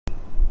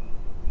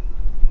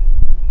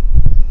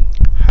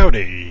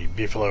Howdy,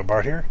 Beefalo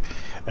Bart here,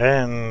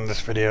 and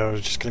this video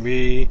is just going to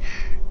be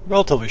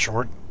relatively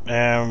short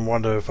and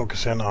want to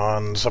focus in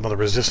on some of the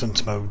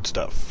resistance mode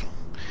stuff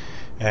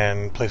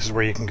and places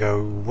where you can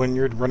go when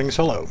you're running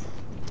solo.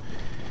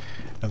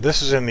 Now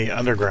this is in the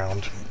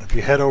underground. If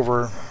you head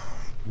over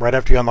right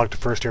after you unlock the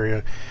first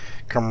area,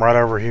 come right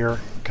over here,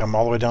 come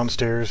all the way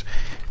downstairs,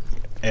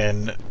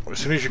 and as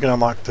soon as you can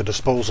unlock the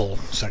disposal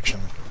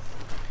section,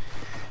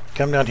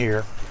 come down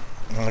here.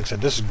 And like I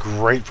said, this is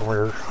great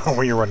for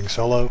when you're running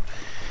solo.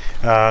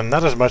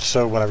 Not as much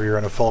so whenever you're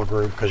in a full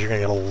group, because you're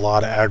going to get a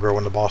lot of aggro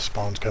when the boss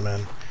spawns come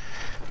in.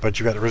 But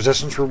you've got the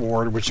resistance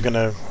reward, which is going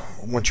to,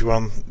 once you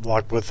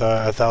unlock with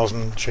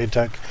 1,000 shade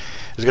tech,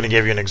 is going to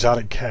give you an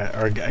exotic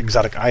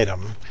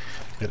item,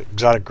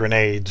 exotic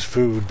grenades,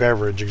 food,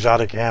 beverage,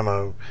 exotic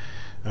ammo.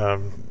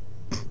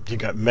 You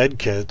got med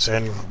kits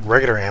and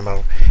regular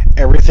ammo.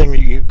 Everything that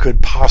you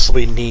could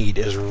possibly need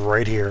is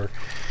right here.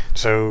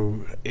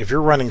 So if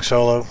you're running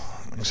solo,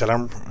 like I said,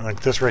 I'm like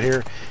this right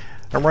here.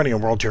 I'm running a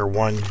World Tier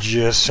 1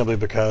 just simply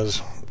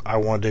because I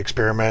wanted to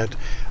experiment.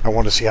 I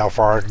wanted to see how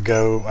far I could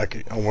go. I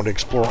wanted to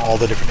explore all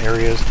the different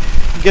areas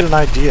and get an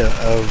idea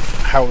of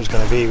how it was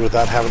going to be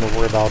without having to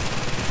worry about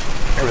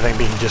everything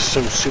being just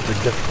so super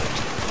difficult.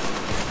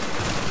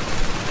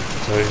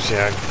 So you see,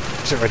 I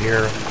sit right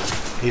here.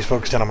 He's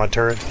focused in on my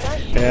turret,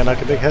 and I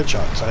can make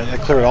headshots. I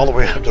cleared it all the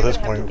way up to this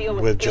point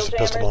with just a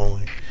pistol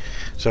only.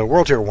 So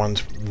World Tier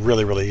 1's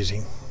really, really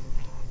easy.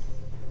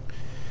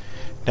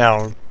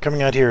 Now,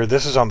 coming out here,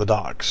 this is on the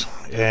docks.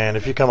 And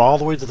if you come all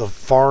the way to the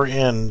far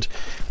end,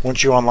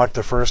 once you unlock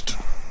the first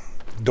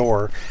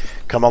door,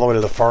 come all the way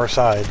to the far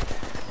side,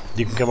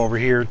 you can come over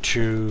here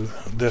to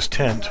this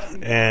tent,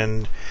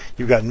 and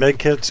you've got med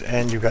kits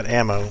and you've got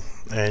ammo.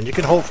 And you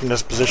can hold from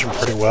this position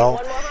pretty well.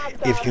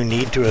 If you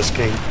need to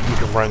escape, you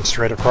can run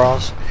straight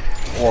across,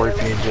 or if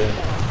you need to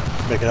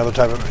make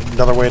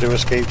another way to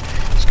escape,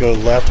 just go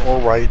left or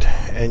right,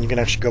 and you can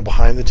actually go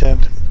behind the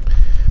tent.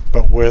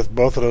 But with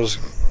both of those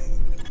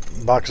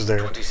boxes there,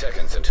 20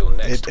 seconds until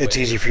next it's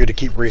easy for you to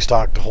keep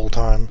restocked the whole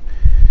time.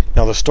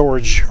 Now the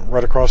storage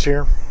right across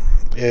here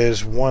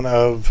is one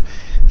of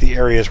the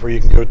areas where you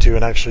can go to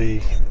and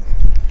actually,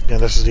 and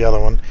this is the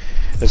other one,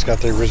 it's got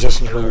the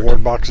resistance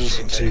reward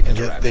boxes, so you can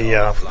get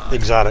the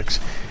exotics.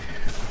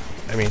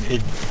 I mean,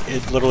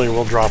 it literally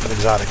will drop an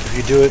exotic. If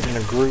you do it in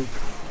a group,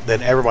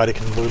 then everybody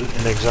can loot it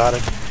in the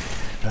exotic.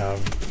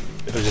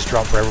 It'll just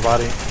drop for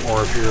everybody.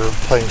 Or if you're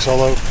playing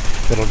solo,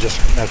 it'll just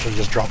naturally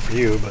just drop for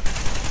you. But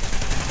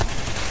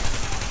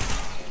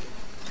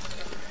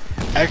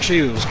actually,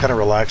 it was kind of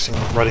relaxing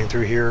running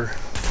through here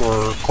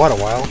for quite a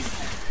while.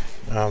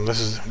 This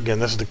is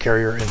the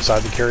carrier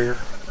inside the carrier.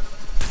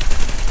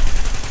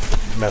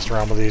 Messing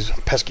around with these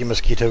pesky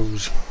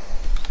mosquitoes,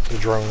 the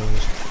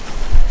drones.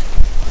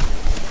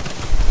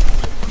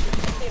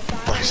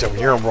 Like I said, when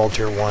you're in World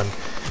Tier 1,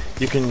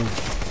 you can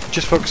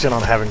just focus in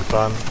on having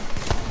fun.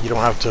 You don't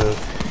have to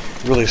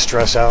really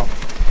stress out.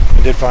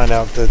 I did find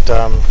out that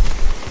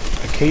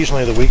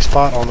occasionally the weak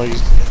spot on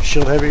these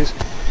shield heavies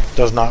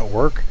does not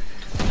work,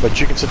 but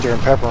you can sit there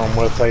and pepper them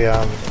with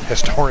a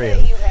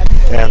historian,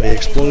 and the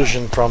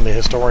explosion from the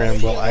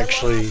historian will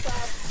actually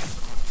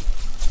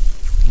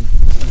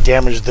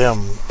damage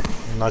them,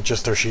 not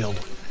just their shield.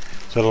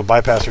 So it'll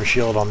bypass their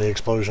shield on the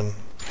explosion.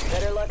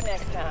 Better luck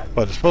next time.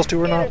 But it's supposed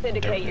to or not. You're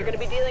going to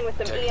be dealing with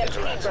some EMP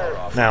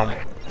birds. Now,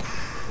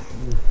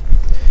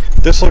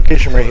 this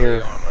location right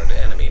here,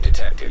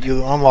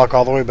 you unlock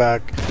all the way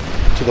back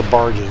to the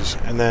barges,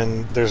 and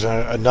then there's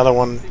another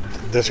one,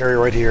 this area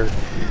right here,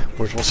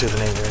 which we'll see the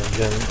name here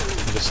again.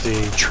 It's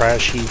the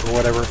trash heap or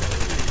whatever.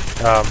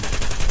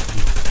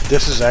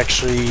 This is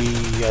actually,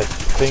 I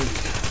think,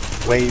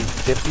 wave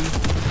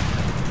 50.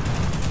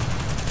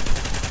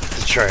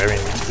 I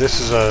mean, this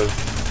is a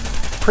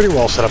pretty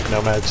well set up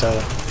Nomad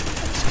setup,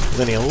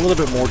 leaning a little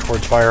bit more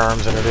towards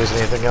firearms than it is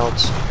anything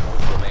else.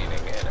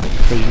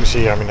 But you can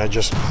see, I mean, I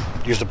just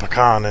used a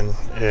pecan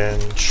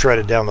and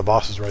shredded down the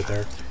bosses right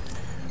there.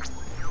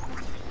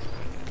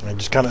 I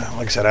just kind of,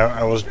 like I said,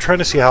 I was trying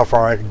to see how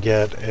far I could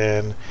get,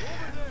 and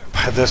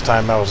by this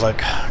time I was like,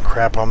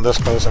 crap, I'm this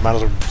close, I might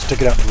as well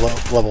stick it out to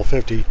level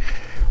 50,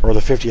 or the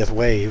 50th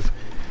wave,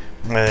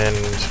 and,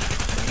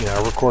 you know,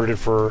 I recorded it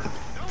for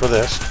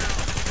this.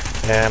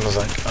 And I was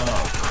like,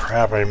 oh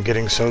crap, I'm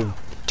getting so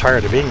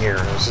tired of being here.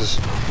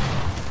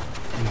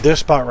 This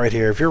spot right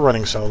here, if you're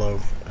running solo,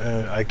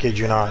 I kid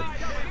you not,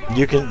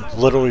 you can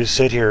literally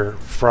sit here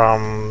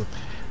from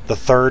the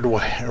third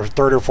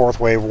or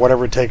fourth wave,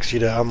 whatever it takes you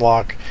to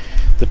unlock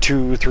the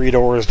 2-3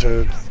 doors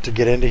to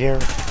get into here.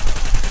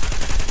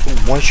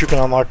 Once you can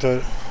unlock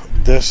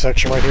this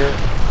section right here,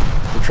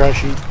 the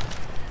trash heap,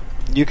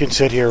 you can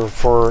sit here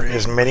for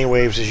as many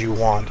waves as you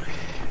want,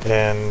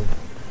 and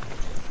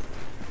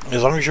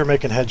as long as you're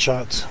making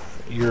headshots,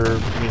 you're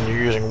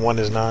using one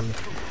as none,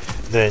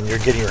 then you're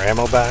getting your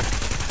ammo back.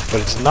 But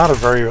it's not a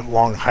very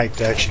long hike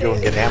to actually go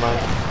and get ammo.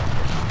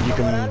 You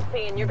can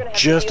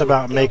just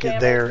about make it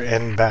there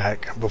and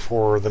back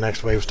before the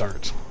next wave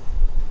starts.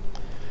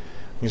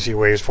 You can see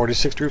waves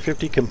 46 through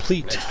 50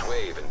 complete. Next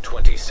wave in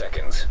 20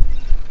 seconds.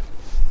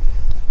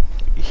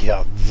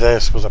 yeah,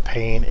 this was a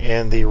pain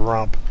in the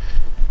rump.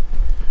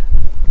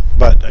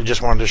 But I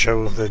just wanted to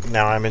show that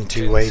now I'm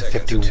into wave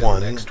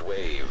 51.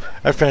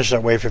 I finished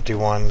at wave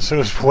 51. As soon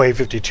as wave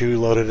 52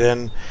 loaded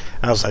in,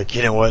 I was like,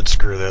 you know what,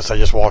 screw this. I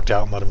just walked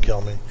out and let him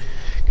kill me.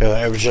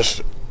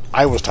 Because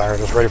I was tired.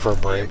 I was ready for a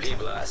break. You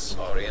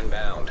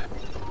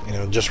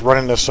know, just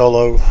running this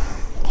solo,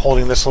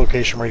 holding this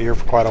location right here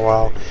for quite a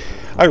while.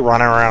 I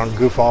run around,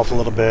 goof off a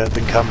little bit,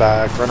 then come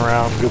back, run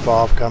around, goof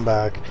off, come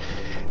back.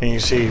 And you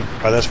see,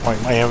 by this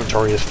point, my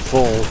inventory is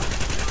full.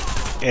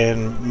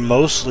 And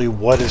mostly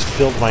what has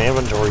filled my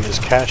inventory is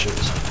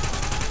caches.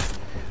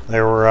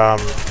 There were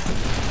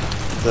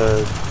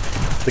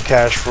the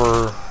cache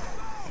for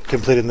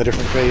completing the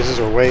different phases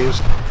or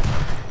waves,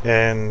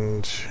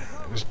 and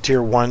it was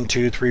tier 1,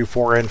 2, 3,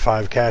 4, and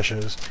 5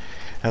 caches.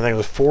 I think it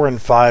was 4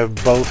 and 5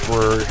 both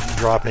were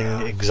dropping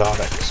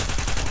exotics.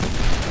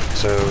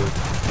 So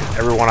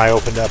every one I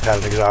opened up had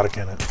an exotic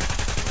in it.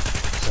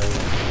 So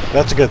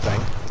that's a good thing.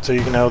 So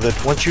you can know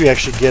that once you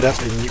actually get up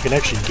and you can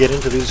actually get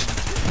into these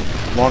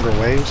longer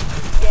waves.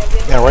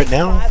 Now right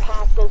now,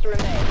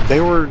 they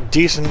were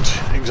decent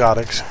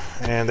exotics,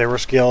 and they were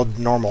scaled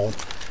normal.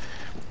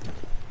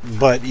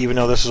 But even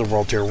though this is a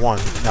world tier 1,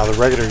 now the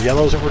regular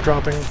yellows that we're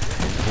dropping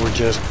were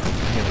just,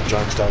 you know,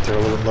 junks out there,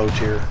 a little low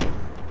tier.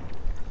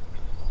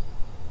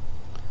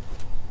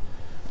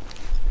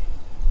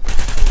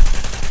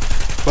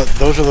 But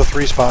those are the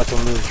 3 spots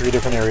in the 3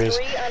 different areas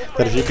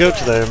that if you go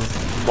to them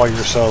while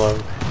you're solo,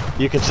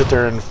 you can sit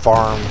there and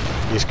farm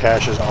these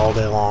caches all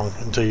day long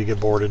until you get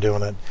bored of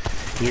doing it.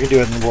 You can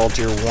do it in World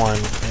Tier 1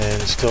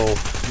 and still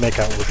make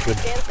out with good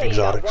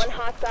exotics.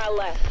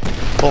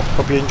 Well,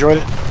 hope you enjoyed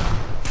it.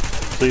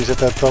 Please hit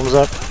that thumbs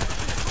up,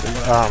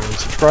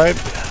 subscribe,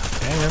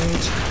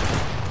 and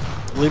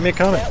leave me a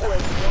comment.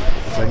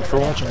 Thanks for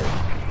watching.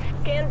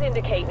 Scans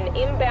indicate an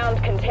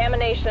inbound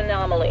contamination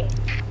anomaly.